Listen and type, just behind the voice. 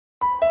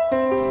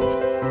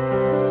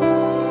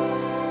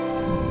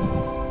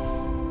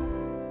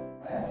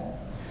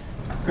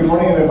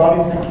morning,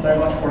 everybody. Thank you very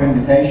much for the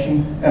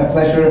invitation. A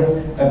pleasure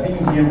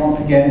being here once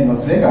again in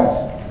Las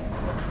Vegas.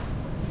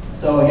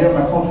 So here are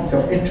my conflicts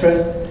of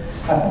interest.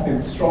 I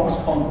think the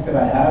strongest conflict that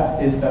I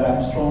have is that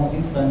I'm strongly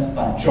influenced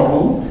by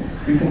Joel.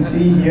 You can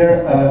see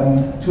here,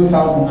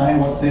 2009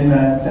 was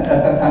at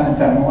that time in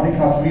Santa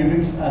Monica, 3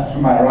 weeks after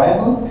my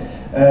arrival.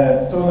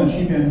 So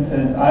Najibi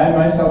and I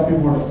myself, we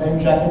wore the same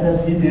jacket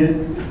as he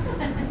did,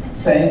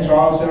 same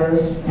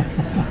trousers,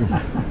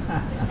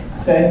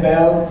 same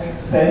belt,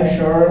 same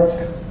shirt,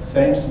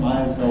 same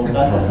smile. So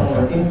that was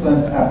our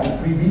influence after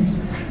 3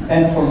 weeks.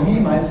 And for me,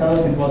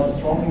 myself, it was a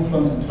strong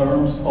influence in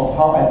terms of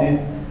how I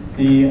did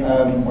the,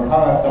 or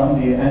how I've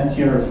done the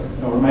anterior,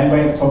 or my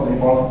way of totally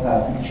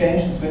orthoplastic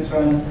change in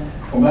Switzerland,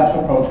 from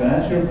lateral approach to an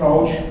anterior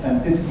approach.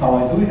 And this is how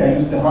I do it. I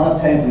use the HANA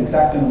table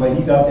exactly the way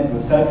he does it,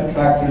 with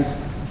self-retractors,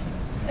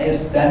 a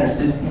standard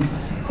system,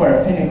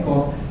 square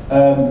pinnacle.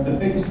 The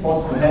biggest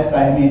possible head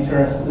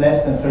diameter,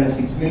 less than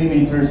 36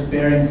 millimeters,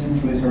 bearings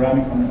usually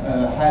ceramic on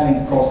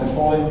high-link cross the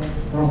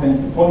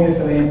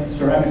polyethylene,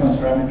 ceramic on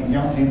ceramic in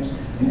young hips,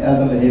 in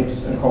elderly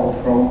hips,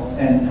 covered chrome,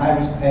 and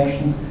high-risk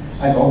patients,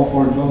 I go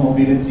for dual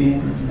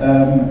mobility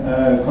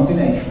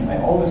combination.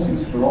 I always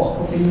use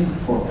fluoroscopy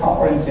for cup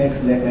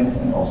orientation, leg length,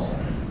 and offset.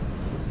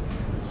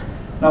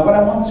 Now, what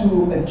I want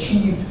to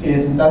achieve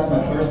is, and that's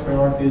my first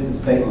priority, is a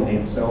stable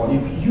hip. So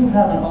if you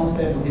have an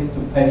unstable hip,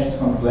 the patient's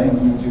going to blame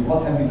you.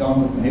 What have you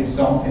done with the hip?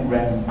 Something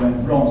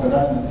went wrong. So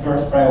that's my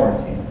first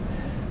priority.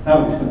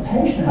 Now, if the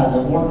patient has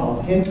a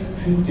worn-out hip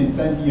 15,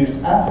 20 years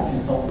after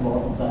his total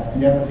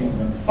orthoplasty, everything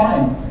went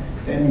fine,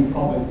 then you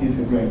probably did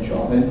a great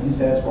job. And he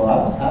says, well,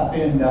 I was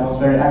happy and I was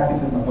very active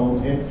with my total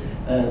hip.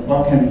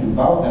 What can we do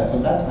about that? So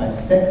that's my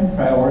second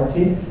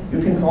priority. You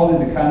can call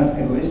it a kind of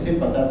egoistic,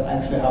 but that's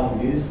actually how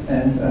it is.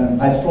 And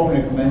I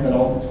strongly recommend that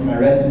also to my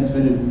residents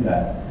when they do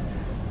that.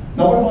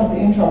 Now, what about the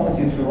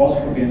intraoperative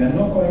fluoroscopy? And I'm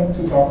not going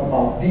to talk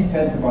about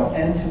details about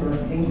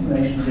anteversion,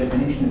 inclination,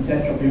 definition,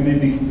 etc. But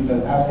maybe we can do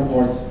that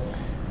afterwards.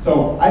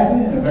 So I do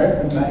it in a very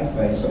pragmatic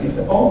way. So if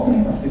the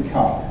opening of the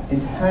cup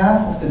is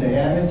half of the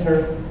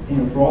diameter in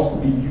a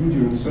fluoroscopy view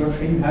during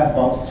surgery, you have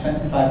about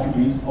 25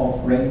 degrees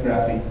of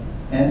radiographic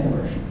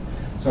anteversion.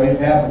 So if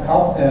you have a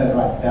cup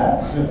like that,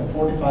 with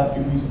 45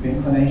 degrees of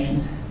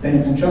inclination, then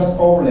you can just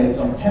overlay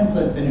some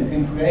templates that you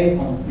can create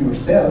on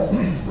yourself,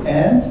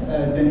 and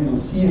then you will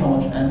see how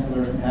much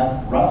anteversion you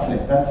have roughly.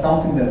 That's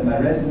something that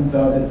my residents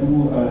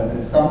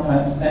do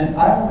sometimes, and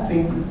I don't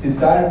think it's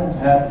desirable to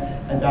have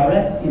a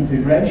direct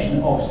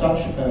integration of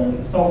such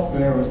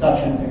software or such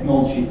a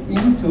technology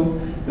into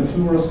the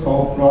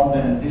fluoroscope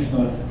rather than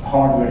additional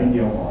hardware in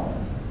the OR.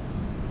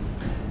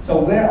 So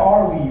where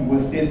are we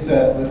with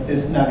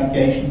this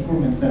navigation,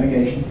 Pullman's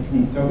navigation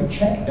technique? So we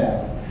check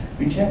that.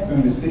 We check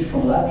when we switch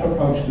from lateral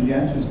approach to the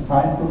anterior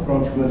supine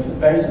approach with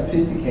very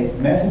sophisticated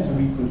methods, so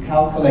we could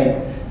calculate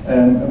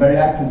very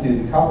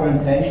accurately the cup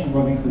orientation.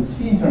 What we could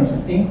see in terms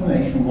of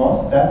inclination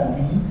was that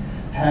we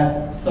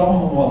had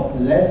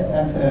somewhat less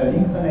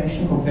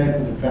inclination compared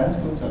to the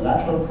transfoot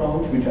lateral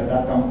approach, which at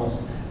that time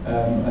was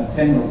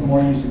 10 or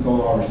more years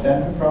ago our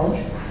standard approach.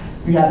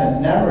 We had a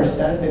narrower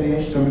standard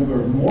deviation, so we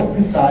were more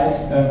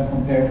precise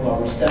compared to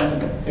our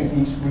standard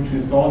techniques, which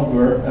we thought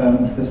were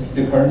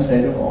the current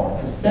state of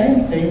art. The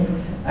same thing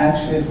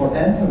actually for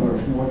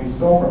anteversion. What we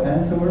saw for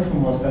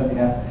anteversion was that we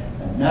had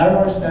a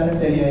narrower standard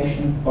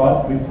deviation,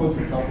 but we put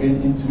the cup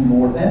into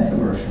more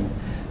anteversion.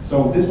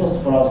 So this was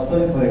for us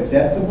clinically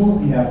acceptable.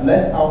 We have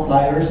less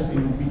outliers.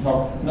 We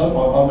talk not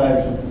about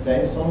outliers of the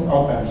safe zone,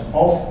 outliers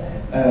of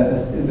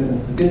with a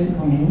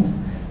statistical means.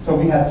 So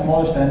we had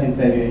smaller standard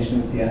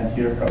deviation with the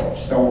anterior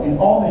approach. So in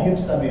all the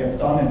hips that we have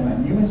done in my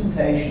new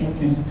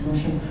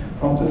institution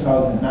from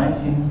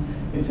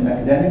 2019, it's an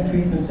academic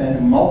treatment center,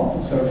 multiple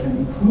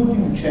surgeon,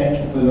 including the change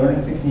of the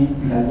learning technique.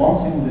 We had one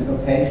single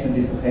dislocation, and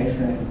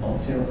dislocation rate of about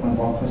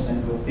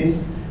 0.1% with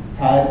this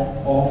type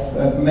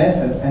of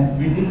method. And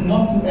we did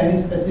not do any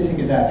specific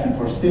adaptation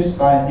for stiff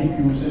spine hip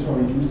users or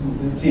reduced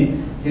mobility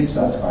hips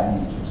as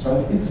spine users.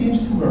 So it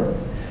seems to work.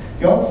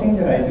 The other thing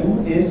that I do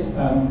is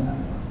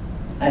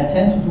I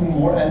tend to do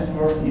more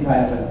anteversion if I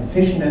have a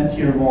deficient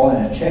anterior wall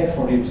and I check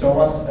for the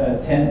psoas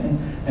tendon,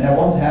 and I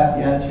want to have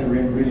the anterior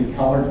rim really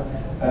covered,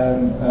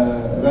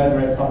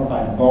 very covered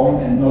by the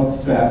bone, and not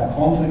to have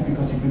conflict,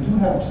 because if you do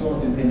have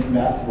psoas impingement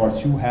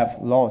afterwards, you have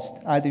lost.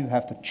 Either you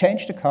have to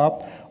change the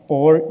cup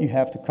or you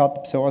have to cut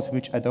the psoas,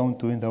 which I don't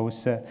do in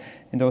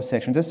those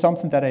sections. That's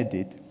something that I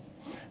did.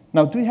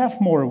 Now, do you have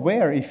more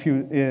wear if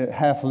you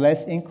have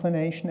less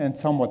inclination and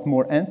somewhat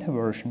more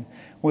anteversion?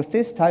 With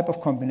this type of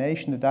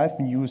combination that I've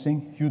been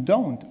using, you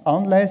don't,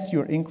 unless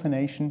your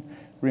inclination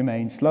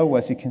remains low,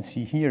 as you can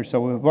see here. So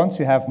once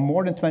you have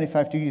more than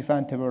 25 degrees of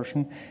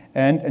anteversion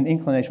and an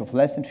inclination of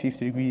less than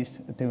 50 degrees,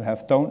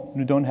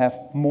 you don't have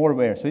more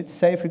wear. So it's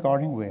safe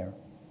regarding wear.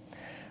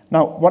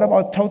 Now, what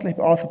about total hip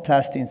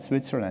arthroplasty in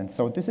Switzerland?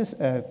 So this is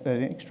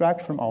an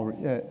extract from our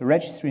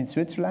registry in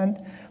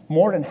Switzerland.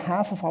 More than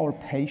half of our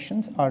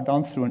patients are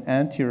done through an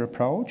anterior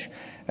approach,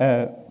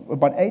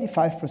 about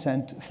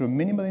 85% through a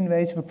minimal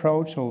invasive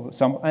approach, so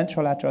some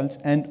anterolaterals,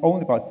 and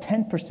only about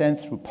 10%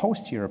 through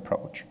posterior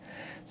approach.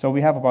 So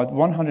we have about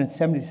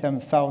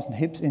 177,000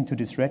 hips into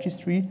this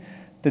registry.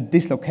 The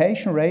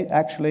dislocation rate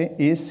actually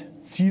is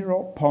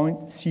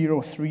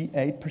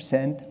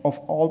 0.038% of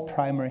all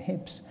primary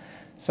hips.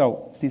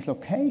 So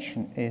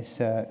dislocation is,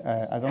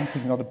 I don't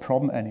think, not a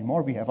problem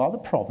anymore. We have other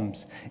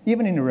problems.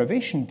 Even in a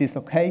revision,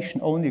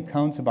 dislocation only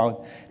accounts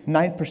about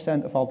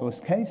 9% of all those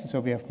cases. So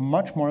we have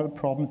much more of a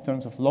problem in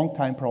terms of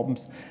long-time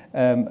problems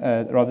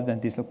rather than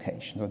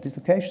dislocation. So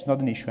dislocation is not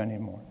an issue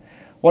anymore.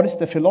 What is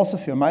the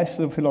philosophy, or my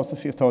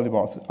philosophy of total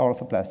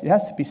arthroplasty? It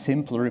has to be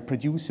simple,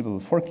 reproducible,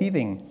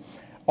 forgiving,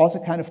 also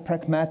kind of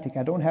pragmatic.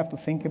 I don't have to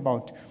think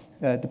about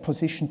the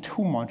position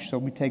too much. So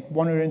we take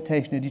one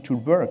orientation and it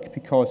should work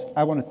because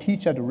I want to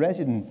teach as a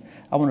resident.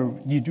 I want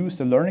to reduce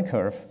the learning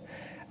curve.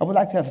 I would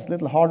like to have as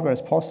little hardware as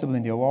possible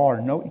in the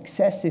OR, no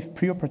excessive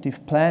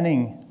preoperative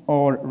planning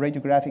or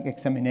radiographic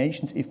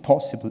examinations if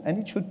possible. And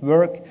it should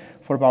work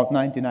for about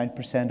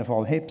 99% of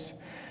all hips.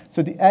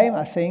 So the aim,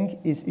 I think,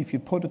 is if you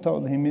put a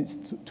total hip, is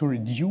to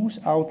reduce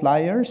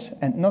outliers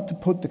and not to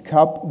put the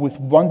cup with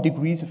 1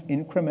 degree of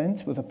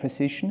increments with a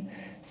precision,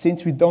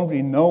 since we don't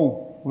really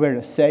know where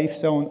the safe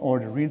zone or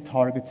the real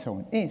target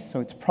zone is.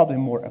 So it's probably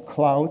more a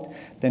cloud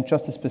than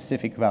just a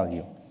specific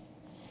value.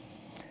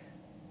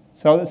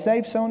 So the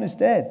safe zone is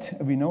dead.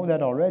 We know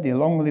that already.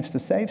 Long lives the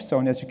safe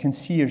zone. As you can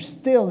see here,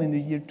 still in the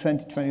year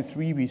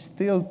 2023, we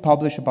still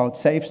publish about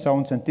safe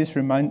zones, and this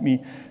reminds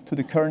me to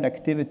the current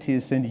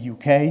activities in the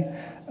UK.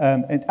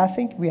 And I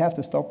think we have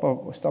to stop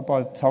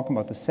talking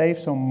about the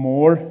safe zone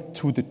more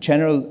to the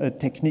general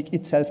technique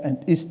itself,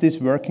 and is this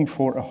working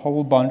for a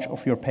whole bunch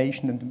of your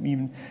patients and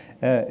even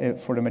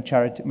for the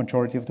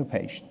majority of the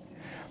patient.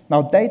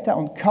 Now, data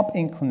on cup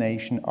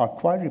inclination are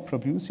quite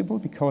reproducible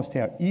because they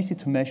are easy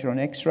to measure on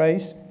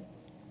X-rays,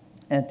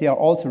 and they are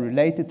also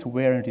related to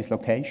wear and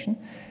dislocation.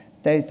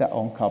 Data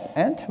on cup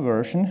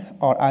anteversion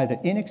are either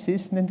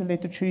inexistent in the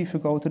literature if you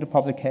go to the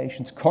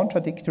publications,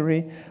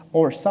 contradictory,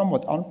 or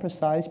somewhat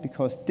unprecise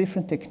because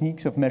different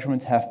techniques of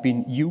measurements have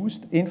been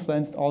used,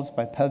 influenced also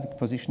by pelvic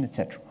position,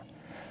 etc.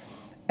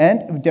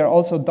 And there are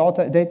also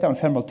data on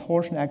femoral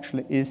torsion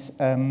actually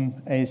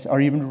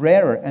are even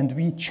rarer. And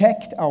we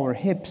checked our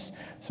hips.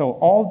 So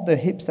all the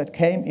hips that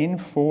came in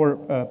for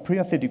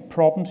pre-arthritic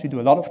problems, we do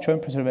a lot of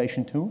joint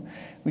preservation too.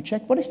 We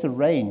checked what is the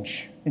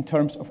range in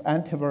terms of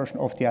anteversion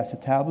of the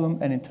acetabulum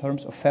and in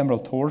terms of femoral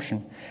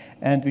torsion.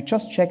 And we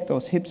just checked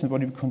those hips, and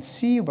what we could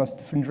see was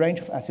the range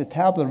of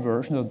acetabular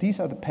version. So these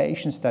are the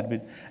patients that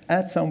will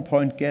at some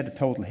point get a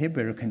total hip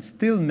where you can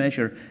still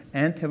measure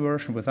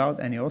anteversion without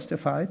any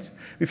osteophytes.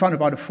 We found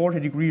about a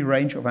 40-degree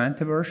range of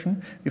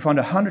anteversion. We found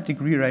a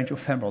 100-degree range of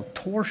femoral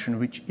torsion,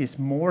 which is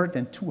more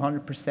than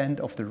 200%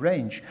 of the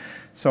range.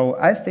 So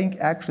I think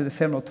actually the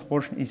femoral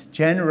torsion is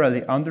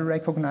generally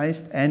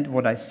under-recognized, and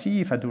what I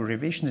see if I do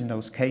revisions in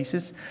those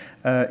cases,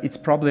 it's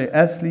probably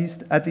at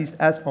least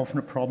as often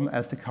a problem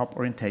as the cup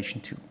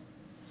orientation too.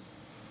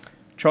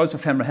 Choice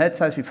of femoral head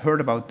size, we've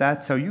heard about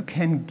that. So you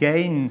can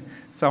gain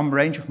some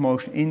range of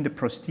motion in the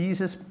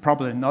prosthesis,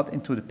 probably not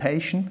into the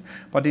patient,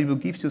 but it will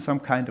give you some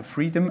kind of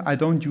freedom. I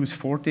don't use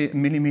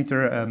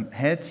 40-millimeter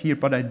heads here,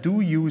 but I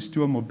do use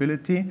dual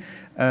mobility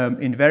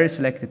in very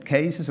selected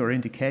cases or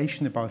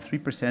indication, about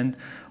 3%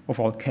 of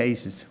all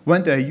cases.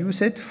 When do I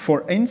use it?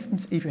 For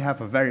instance, if you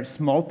have a very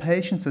small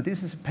patient, so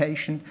this is a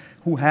patient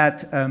who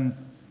had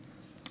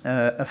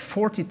a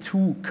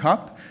 42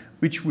 cup,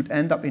 which would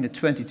end up in a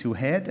 22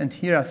 head. And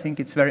here I think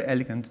it's very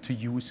elegant to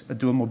use a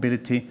dual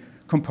mobility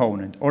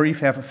component. Or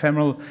if you have a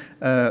femoral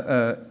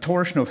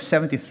torsion of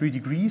 73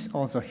 degrees,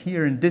 also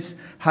here in this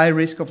high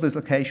risk of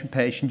dislocation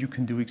patient, you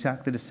can do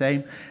exactly the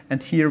same.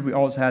 And here we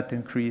also had to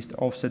increase the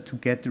offset to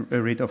get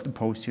rid of the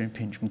posterior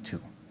impingement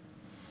too.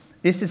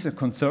 Is this a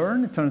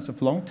concern in terms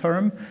of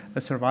long-term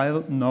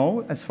survival?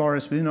 No. As far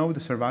as we know, the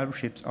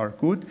survivalorships are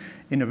good.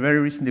 In a very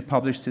recently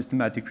published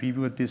systematic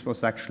review, this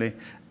was actually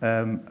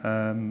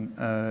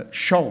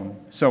shown.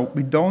 So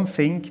we don't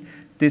think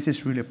this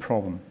is really a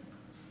problem.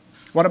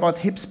 What about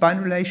hip-spine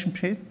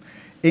relationship?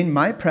 In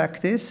my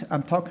practice,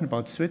 I'm talking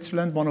about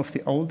Switzerland, one of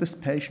the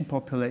oldest patient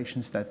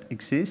populations that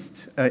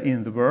exists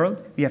in the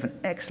world. We have an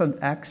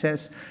excellent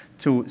access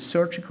to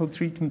surgical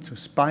treatment, to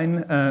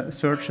spine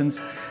surgeons.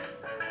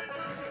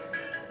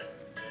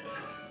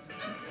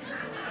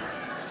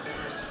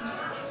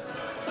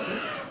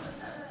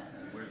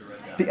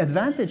 The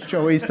advantage,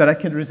 Joe, is that I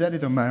can reset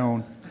it on my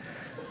own.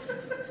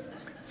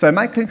 So in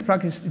my clinical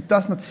practice, it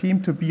does not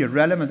seem to be a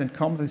relevant and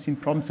commonly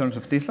problem in terms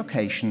of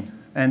dislocation.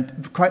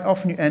 And quite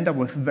often you end up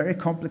with very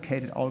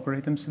complicated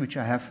algorithms, which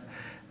I have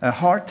a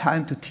hard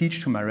time to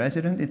teach to my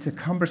resident. It's a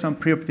cumbersome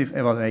preoperative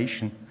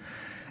evaluation.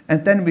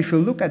 And then if you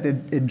look at the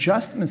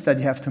adjustments that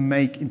you have to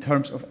make in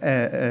terms of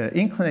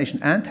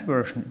inclination and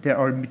version, they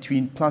are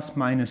between plus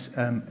minus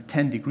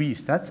 10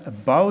 degrees. That's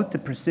about the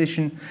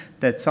precision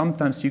that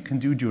sometimes you can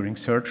do during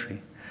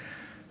surgery.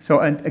 So,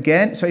 and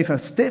again, so if a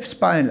stiff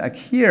spine like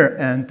here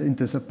and in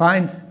the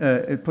supine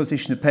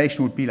position, the patient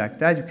would be like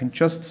that, you can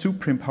just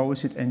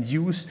superimpose it and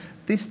use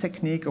this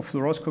technique of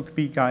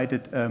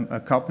fluoroscopy-guided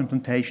cup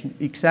implantation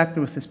exactly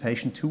with this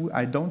patient too.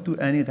 I don't do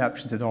any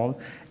adaptations at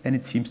all, and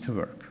it seems to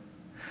work.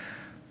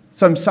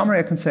 So in summary,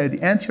 I can say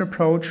the anterior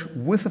approach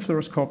with the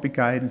fluoroscopic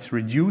guidance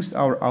reduced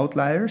our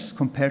outliers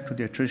compared to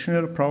the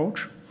traditional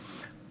approach.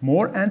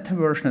 More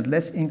anteversion and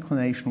less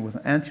inclination with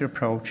an anterior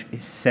approach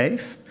is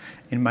safe.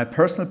 In my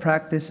personal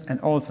practice and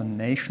also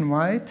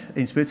nationwide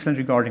in Switzerland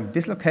regarding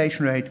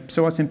dislocation rate,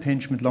 psoas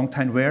impingement, long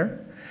time wear.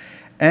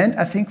 And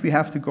I think we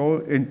have to go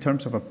in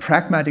terms of a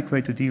pragmatic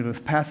way to deal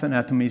with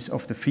pathanatomies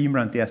of the femur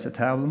and the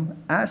acetabulum,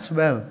 as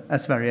well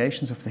as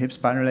variations of the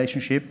hip-spine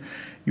relationship,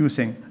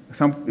 using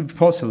some, if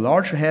possible,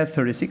 larger head,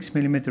 36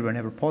 mm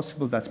whenever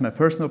possible. That's my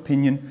personal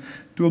opinion.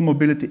 Dual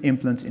mobility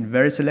implants in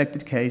very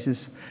selected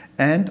cases,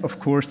 and of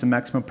course the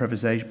maximum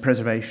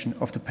preservation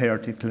of the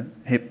periarticular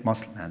hip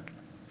muscle mantle.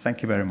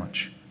 Thank you very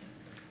much.